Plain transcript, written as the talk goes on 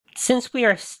Since we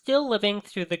are still living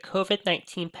through the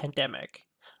COVID-19 pandemic,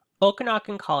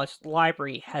 Okanagan College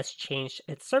Library has changed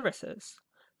its services.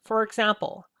 For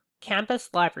example,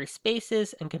 campus library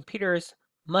spaces and computers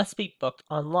must be booked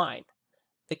online.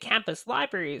 The campus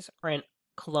libraries are in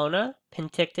Kelowna,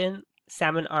 Penticton,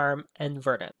 Salmon Arm, and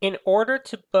Verdun. In order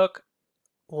to book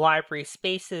library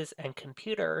spaces and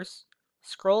computers,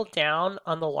 scroll down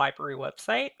on the library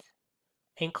website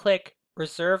and click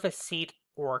Reserve a Seat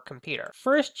or Computer.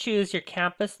 First, choose your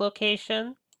campus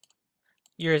location,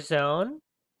 your zone,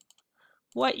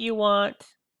 what you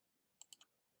want,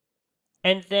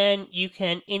 and then you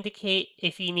can indicate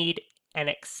if you need an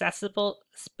accessible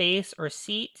space or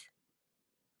seat,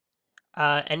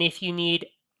 and if you need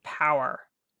power,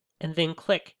 and then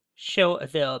click Show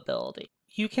Availability.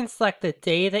 You can select the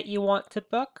day that you want to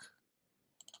book,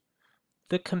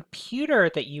 the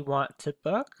computer that you want to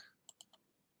book.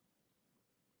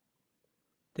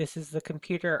 This is the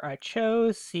computer I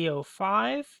chose,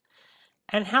 CO5,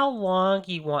 and how long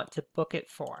you want to book it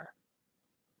for.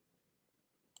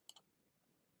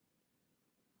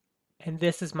 And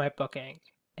this is my booking.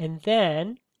 And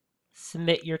then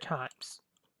submit your times.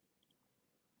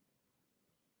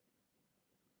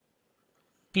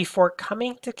 Before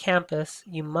coming to campus,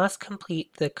 you must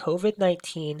complete the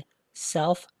COVID-19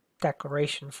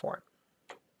 self-declaration form.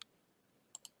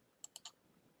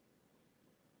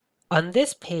 On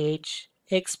this page,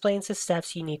 it explains the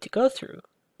steps you need to go through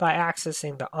by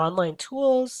accessing the online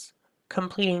tools,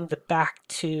 completing the Back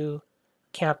to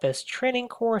Campus training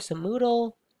course in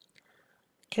Moodle,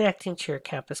 connecting to your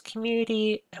campus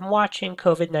community, and watching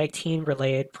COVID-19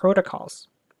 related protocols.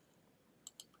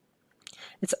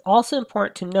 It's also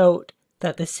important to note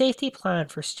that the safety plan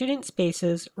for student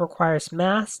spaces requires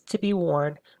masks to be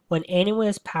worn when anyone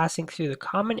is passing through the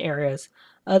common areas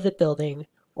of the building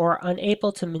or are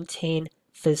unable to maintain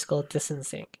physical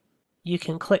distancing. You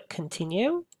can click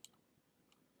Continue,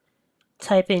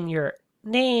 type in your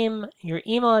name, your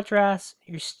email address,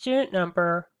 your student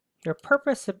number, your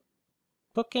purpose of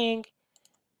booking,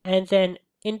 and then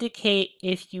indicate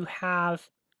if you have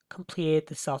completed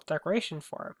the self-declaration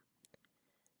form.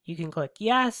 You can click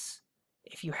Yes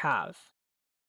if you have.